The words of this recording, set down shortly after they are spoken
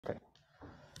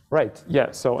Right,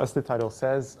 yeah, so as the title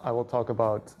says, I will talk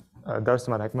about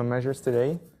Duistermaat-Heckman measures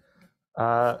today.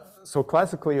 So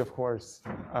classically, of course,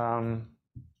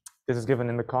 this is given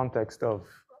in the context of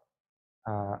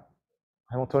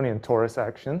Hamiltonian torus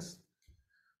actions.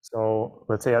 So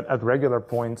let's say at regular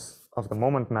points of the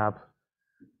moment map,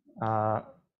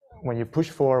 when you push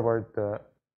forward the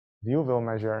Whewell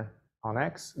measure on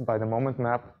X by the moment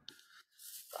map,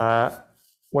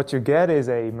 what you get is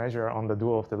a measure on the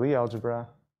dual of the Lie algebra,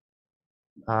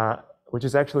 which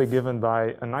is actually given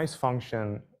by a nice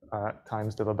function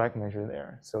times the Lebesgue measure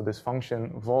there. So this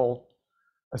function vol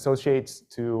associates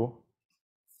to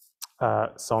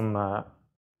some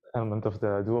element of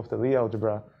the dual of the Lie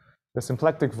algebra the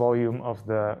symplectic volume of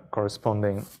the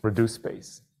corresponding reduced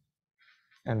space.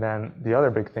 And then the other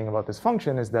big thing about this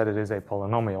function is that it is a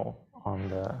polynomial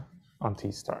on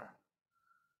T star.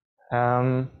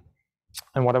 And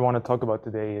what I want to talk about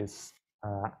today is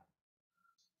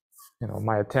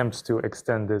my attempts to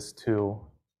extend this to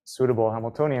suitable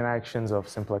Hamiltonian actions of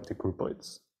symplectic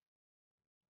groupoids.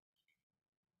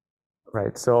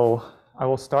 Right, so I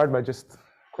will start by just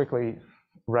quickly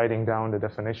writing down the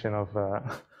definition of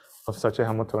such a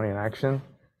Hamiltonian action.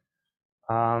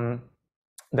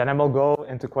 Then I will go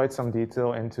into quite some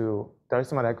detail into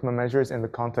Duistermaat-Heckman measures in the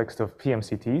context of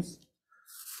PMCTs.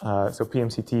 So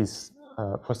PMCTs,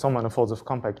 Poisson manifolds of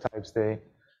compact types, they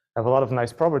have a lot of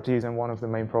nice properties, and one of the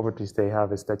main properties they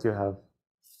have is that you have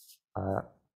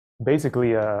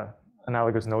basically an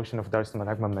analogous notion of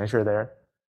Duistermaat-Heckman measure there.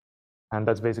 And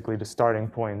that's basically the starting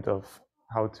point of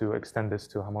how to extend this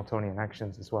to Hamiltonian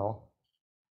actions as well.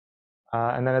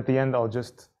 And then at the end, I'll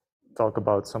just talk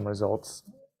about some results.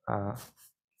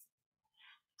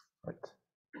 Right.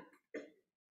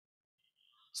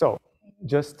 So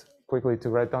just quickly to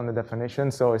write down the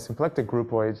definition. So a symplectic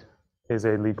groupoid is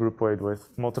a Lie groupoid with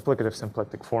multiplicative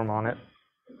symplectic form on it.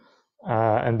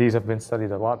 And these have been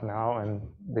studied a lot now. And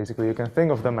basically, you can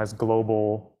think of them as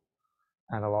global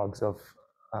analogs of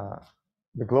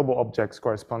the global objects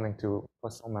corresponding to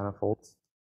Poisson manifolds.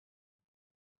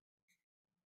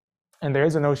 And there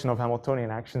is a notion of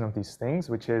Hamiltonian action of these things,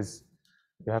 which is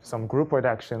you have some groupoid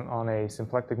action on a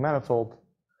symplectic manifold,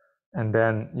 and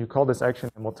then you call this action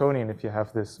Hamiltonian if you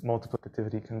have this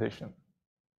multiplicativity condition.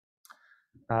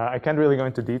 I can't really go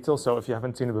into detail, so if you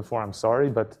haven't seen it before, I'm sorry,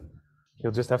 but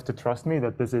you'll just have to trust me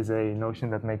that this is a notion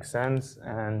that makes sense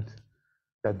and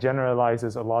that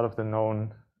generalizes a lot of the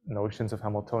known notions of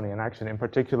Hamiltonian action, in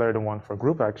particular the one for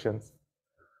group actions.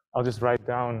 I'll just write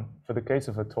down for the case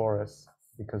of a torus,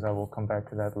 because I will come back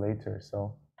to that later.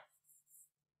 So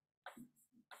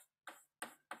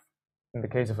in the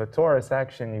case of a torus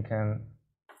action, you can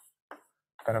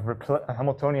kind of a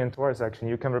Hamiltonian torus action,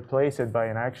 you can replace it by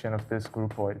an action of this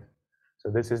groupoid.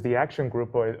 So this is the action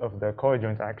groupoid of the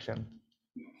coadjoint action.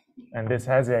 And this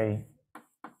has a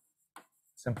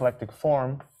symplectic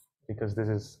form because this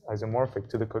is isomorphic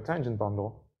to the cotangent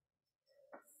bundle.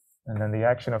 And then the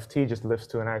action of T just lifts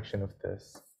to an action of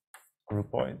this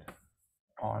groupoid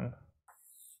on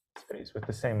space with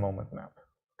the same moment map.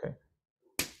 Okay,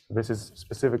 so this is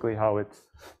specifically how it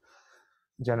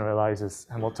generalizes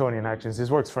Hamiltonian actions. This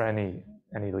works for any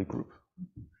Lie group.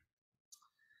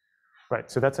 Right,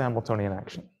 so that's a Hamiltonian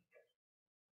action.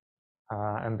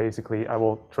 And basically, I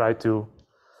will try to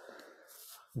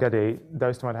get a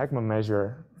Duistermaat-Heckman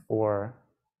measure for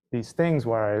these things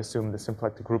where I assume the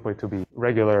symplectic groupoid to be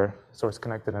regular, source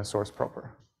connected, and source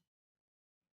proper.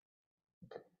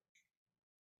 Okay.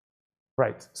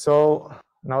 Right, so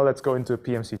now let's go into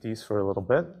PMCTs for a little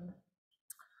bit.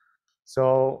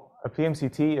 So a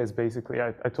PMCT is basically,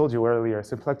 I told you earlier,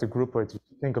 symplectic groupoids you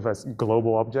think of as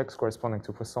global objects corresponding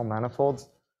to Poisson manifolds,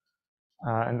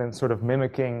 and then sort of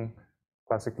mimicking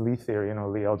classic Lie theory,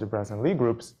 Lie algebras and Lie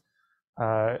groups.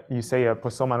 You say a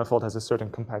Poisson manifold has a certain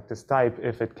compactness type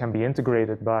if it can be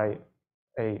integrated by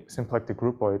a symplectic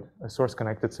groupoid, a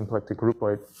source-connected symplectic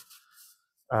groupoid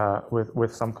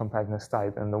with some compactness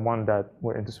type. And the one that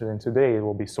we're interested in today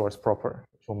will be source proper,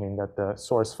 which will mean that the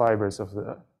source fibers of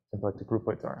the symplectic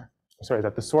groupoid are, sorry,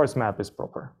 that the source map is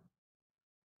proper.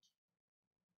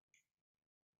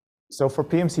 So for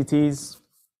PMCTs,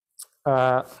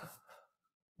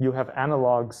 you have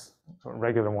analogs,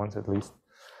 regular ones at least.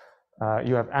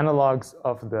 You have analogs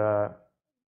of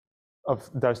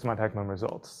Duistermaat-Heckman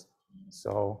results.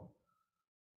 So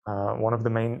one of the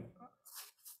main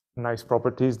nice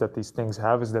properties that these things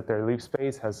have is that their leaf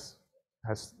space has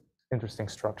interesting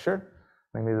structure.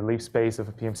 Namely, the leaf space of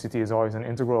a PMCT is always an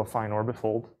integral affine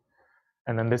orbifold.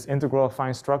 And then this integral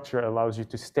affine structure allows you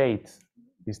to state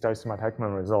these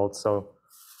Duistermaat-Heckman results. So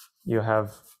you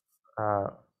have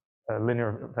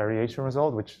linear variation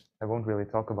result, which I won't really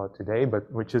talk about today,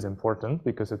 but which is important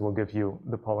because it will give you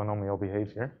the polynomial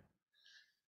behavior.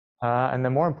 And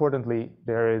then more importantly,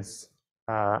 there is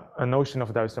a notion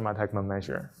of Duistermaat-Heckman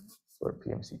measure for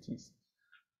PMCTs.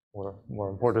 Or more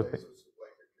importantly,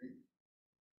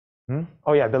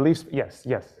 oh yeah, the leaf. Yes.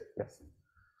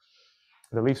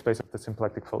 The leaf space of the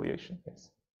symplectic foliation.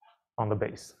 Yes, on the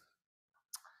base.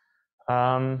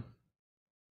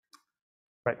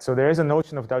 Right. So there is a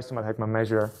notion of Duistermaat-Heckman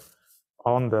measure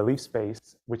on the leaf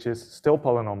space, which is still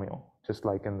polynomial, just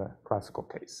like in the classical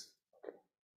case. Okay.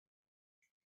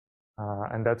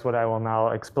 And that's what I will now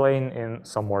explain in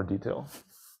some more detail.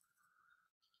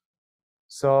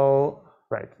 So,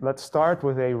 right, let's start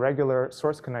with a regular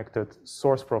source-connected,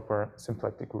 source-proper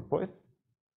symplectic groupoid.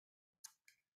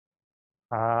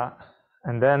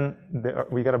 And then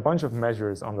we got a bunch of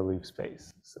measures on the leaf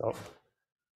space. So,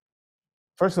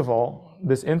 first of all,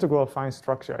 this integral affine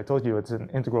structure, I told you it's an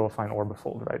integral affine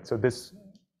orbifold, right? So this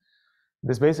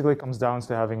basically comes down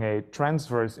to having a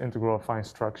transverse integral affine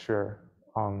structure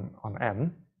on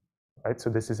M, right? So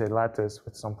this is a lattice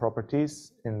with some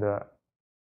properties in the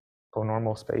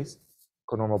conormal space,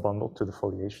 conormal bundle to the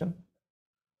foliation.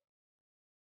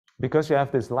 Because you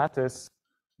have this lattice,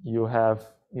 you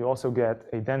also get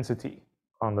a density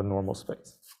on the normal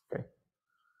space. Okay.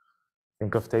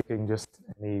 Think of taking just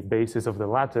any basis of the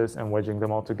lattice and wedging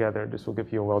them all together. This will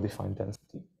give you a well-defined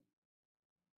density.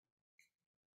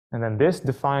 And then this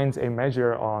defines a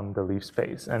measure on the leaf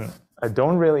space. And I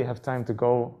don't really have time to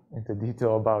go into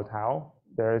detail about how.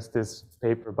 There is this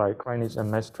paper by Kreinich and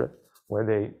Mestre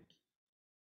where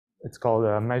it's called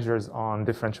Measures on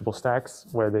Differentiable Stacks,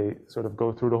 where they sort of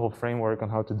go through the whole framework on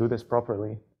how to do this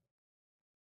properly.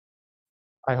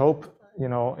 I hope,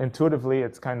 intuitively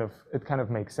it kind of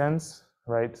makes sense,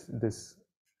 right?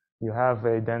 You have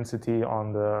a density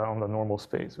on the normal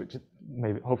space, which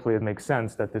hopefully it makes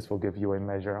sense that this will give you a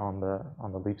measure on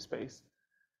the leaf space.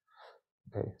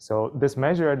 Okay, so this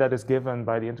measure that is given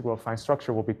by the integral affine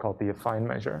structure will be called the affine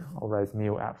measure. I'll write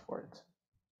mu f for it.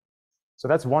 So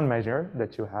that's one measure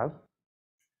that you have.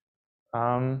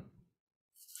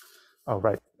 Oh,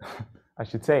 right. I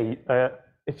should say,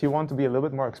 if you want to be a little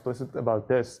bit more explicit about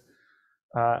this,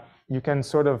 you can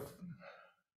sort of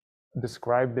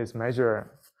describe this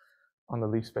measure on the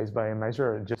leaf space by a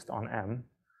measure just on M,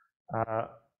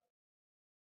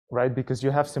 right? Because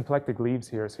you have symplectic leaves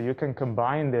here, so you can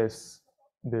combine this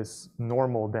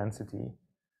normal density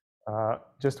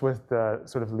just with the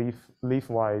sort of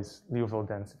leafwise Liouville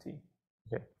density.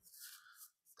 Okay,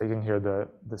 taking here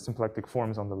the symplectic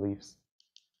forms on the leaves.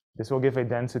 This will give a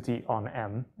density on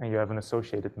M, and you have an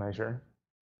associated measure.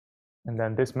 And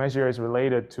then this measure is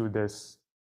related to this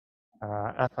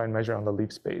affine measure on the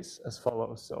leaf space as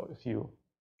follows. So if you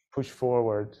push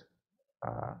forward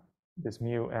this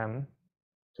mu M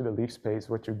to the leaf space,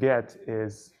 what you get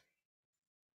is,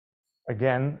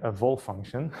 again, a vol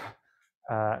function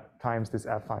times this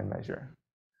affine measure.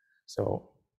 So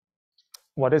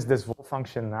what is this vol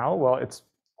function now? Well, it's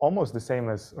almost the same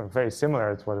as, or very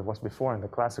similar to what it was before in the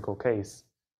classical case.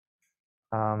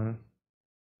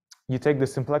 You take the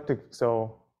symplectic,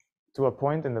 so to a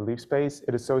point in the leaf space,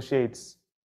 it associates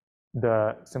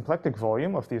the symplectic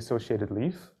volume of the associated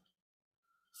leaf,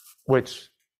 which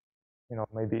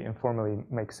maybe informally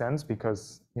makes sense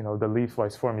because the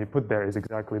leafwise form you put there is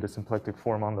exactly the symplectic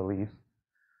form on the leaf.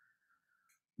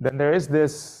 Then there is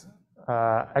this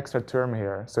extra term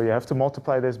here, so you have to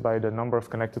multiply this by the number of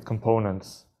connected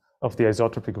components of the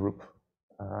isotropy group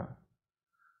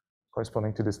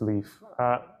corresponding to this leaf.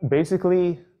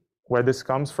 Basically, where this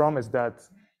comes from is that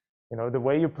the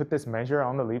way you put this measure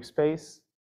on the leaf space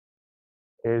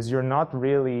is you're not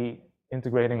really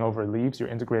integrating over leaves, you're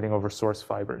integrating over source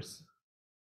fibers.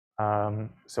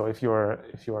 So if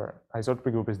your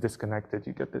isotropy group is disconnected,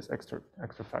 you get this extra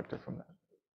factor from that.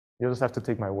 You'll just have to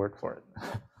take my word for it.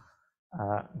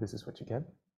 This is what you get.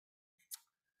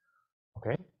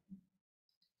 Okay.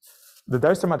 The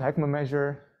Duistermaat-Heckman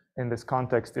measure in this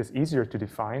context is easier to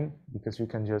define because you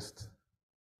can just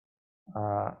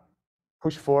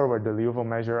push forward the Liouville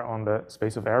measure on the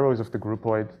space of arrows of the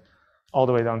groupoid all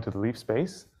the way down to the leaf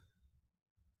space.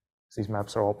 These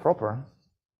maps are all proper.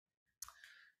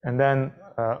 And then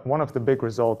one of the big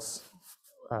results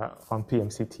on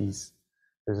PMCTs,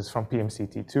 this is from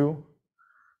PMCT2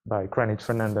 by Kreinich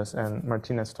Fernandez and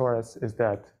Martinez Torres, is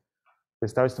that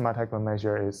this Duistermaat-Heckman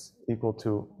measure is equal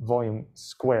to volume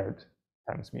squared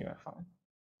times mu fi,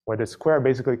 where the square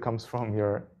basically comes from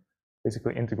your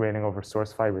basically integrating over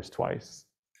source fibers twice.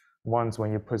 Once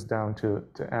when you push down to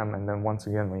M, and then once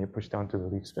again when you push down to the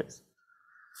leaf space.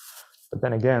 But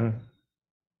then again,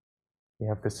 we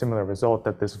have the similar result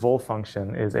that this vol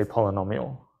function is a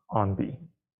polynomial on B.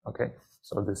 Okay,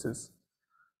 so this is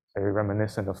very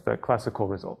reminiscent of the classical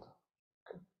result.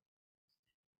 Okay.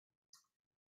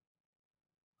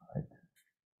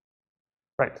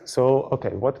 Right, so,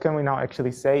 okay, what can we now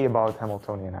actually say about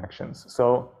Hamiltonian actions?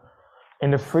 So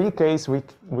in the free case,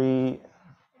 you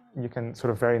can sort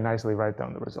of very nicely write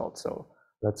down the result. So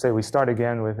let's say we start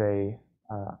again with a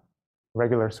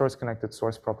regular source-connected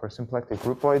source-proper symplectic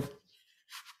groupoid.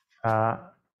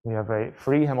 We have a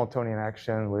free Hamiltonian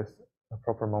action with a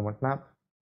proper moment map.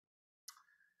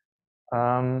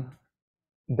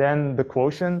 Then the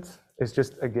quotient is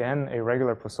just, again, a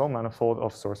regular Poisson manifold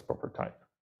of source-proper type.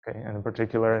 Okay, and in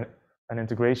particular, an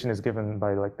integration is given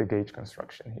by like the gauge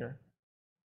construction here.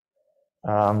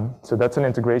 So that's an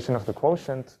integration of the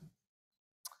quotient.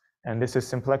 And this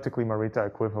is symplectically Morita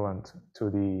equivalent to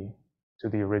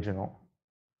the original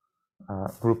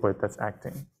groupoid that's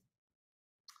acting.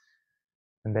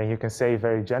 And then you can say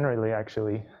very generally,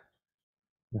 actually,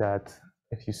 that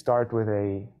if you start with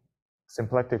a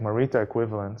symplectic Morita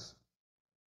equivalence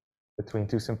between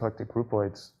two symplectic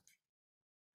groupoids,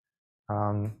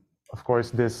 of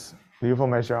course, this Liouville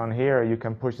measure on here, you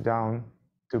can push down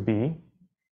to B,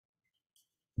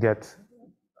 get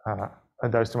a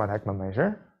Duistermaat-Heckman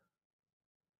measure.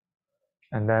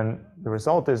 And then the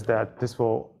result is that this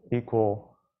will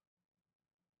equal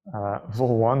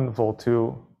vol1,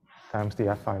 vol2 times the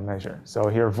affine measure. So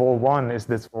here vol1 is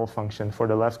this vol function for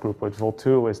the left groupoid,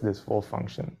 vol2 is this vol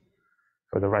function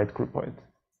for the right groupoid.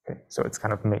 Okay, so it's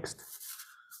kind of mixed.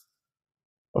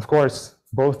 Of course,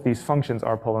 both these functions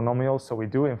are polynomials, so we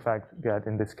do in fact get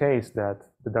in this case that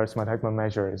the Duistermaat-Heckman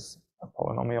measure is a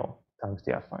polynomial times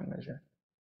the affine measure.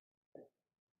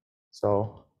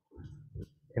 So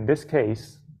in this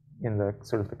case, in the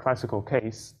sort of the classical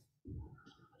case,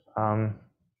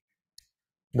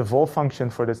 the vol function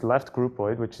for this left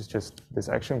groupoid, which is just this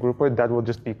action groupoid, that will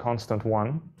just be constant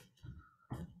 1.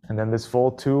 And then this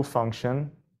vol2 function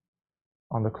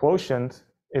on the quotient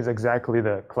is exactly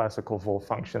the classical vol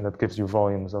function that gives you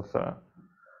volumes of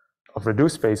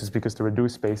reduced spaces, because the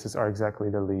reduced spaces are exactly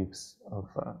the leaves of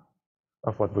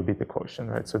what would be the quotient,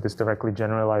 right? So this directly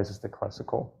generalizes the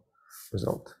classical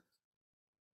result.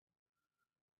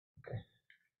 Okay.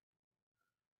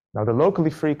 Now the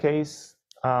locally free case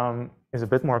is a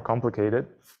bit more complicated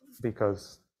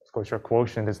because, of course, your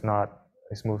quotient is not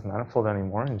a smooth manifold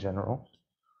anymore in general.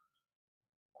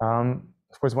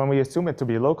 Of course, when we assume it to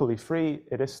be locally free,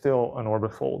 it is still an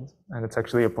orbifold, and it's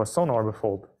actually a Poisson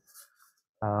orbifold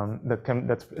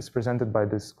that is presented by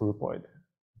this groupoid.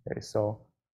 Okay, so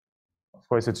of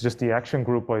course, it's just the action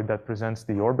groupoid that presents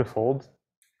the orbifold,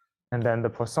 and then the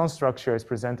Poisson structure is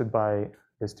presented by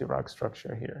this Dirac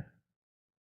structure here.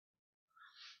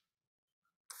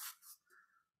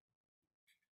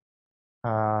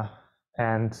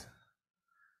 And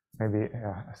maybe,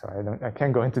 sorry, I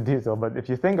can't go into detail, but if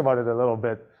you think about it a little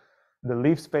bit, the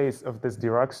leaf space of this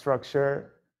Dirac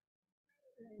structure,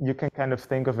 you can kind of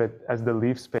think of it as the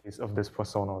leaf space of this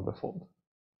Poisson orbifold.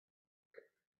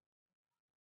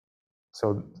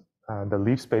 So the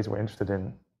leaf space we're interested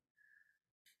in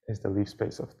is the leaf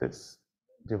space of this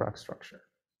Dirac structure.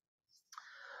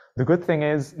 The good thing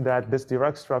is that this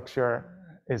Dirac structure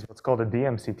is what's called a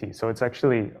DMCT. So it's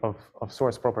actually of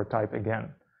source proper type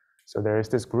again. So there is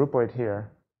this groupoid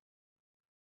here,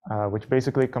 which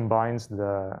basically combines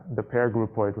the pair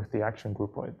groupoid with the action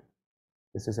groupoid.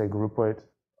 This is a groupoid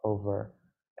over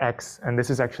X, and this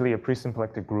is actually a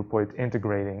presymplectic groupoid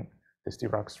integrating this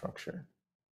Dirac structure.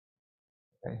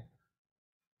 Okay.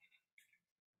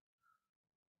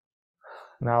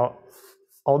 Now,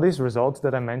 all these results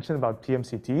that I mentioned about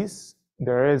PMCTs,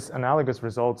 there is analogous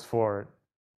results for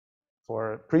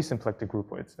presymplectic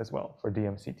groupoids as well, for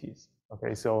DMCTs.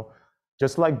 Okay, so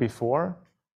just like before,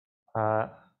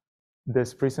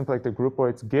 this presymplectic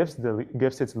groupoid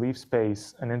gives its leaf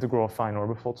space an integral affine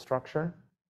orbifold structure,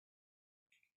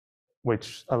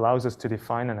 which allows us to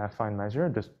define an affine measure,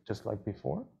 just like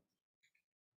before.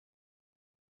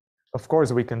 Of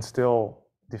course, we can still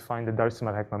define the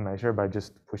Duistermaat-Heckman measure by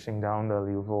just pushing down the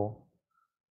Liouville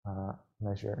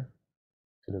measure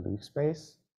to the leaf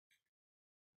space.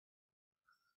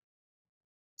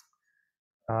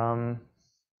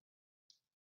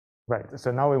 Right.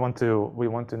 So now we want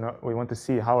to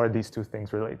see how are these two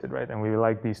things related, right? And we would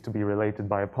like these to be related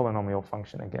by a polynomial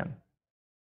function again.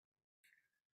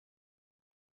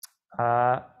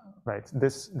 Right.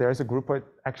 There's a groupoid.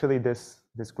 Actually, this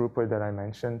groupoid that I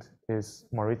mentioned is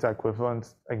Morita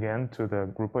equivalent again to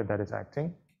the groupoid that is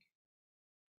acting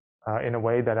in a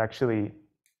way that actually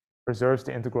preserves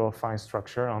the integral affine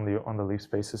structure on the leaf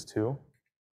spaces too.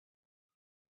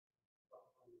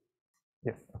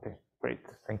 Yes, okay, great,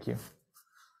 thank you.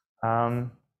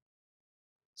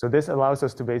 So this allows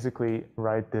us to basically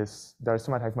write this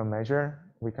Duistermaat-Heckman measure.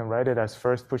 We can write it as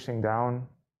first pushing down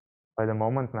by the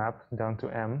moment map down to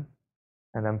M,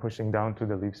 and then pushing down to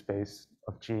the leaf space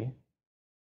of G.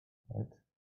 Right.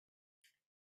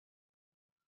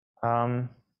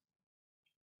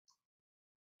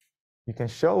 You can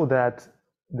show that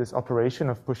this operation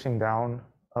of pushing down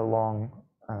along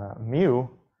mu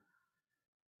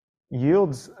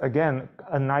yields, again,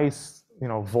 a nice,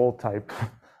 vol type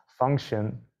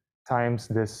function times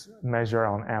this measure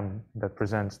on M that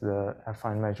presents the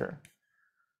affine measure.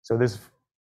 So this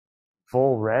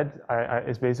vol red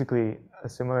is basically a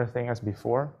similar thing as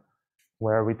before,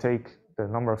 where we take the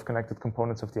number of connected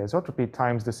components of the isotropy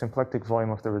times the symplectic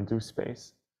volume of the reduced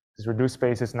space. This reduced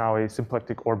space is now a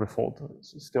symplectic orbifold.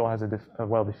 It still has a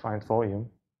well-defined volume.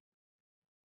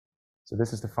 So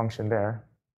this is the function there,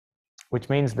 which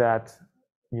means that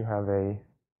you have a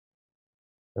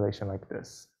relation like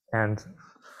this. And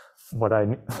what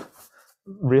I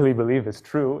really believe is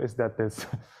true is that this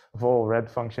vol red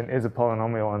function is a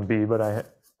polynomial on B, but I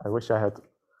wish I had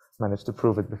managed to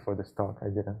prove it before this talk. I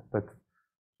didn't, but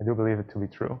I do believe it to be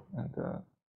true. And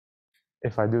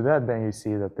if I do that, then you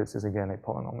see that this is again a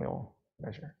polynomial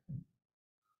measure.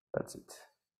 That's it.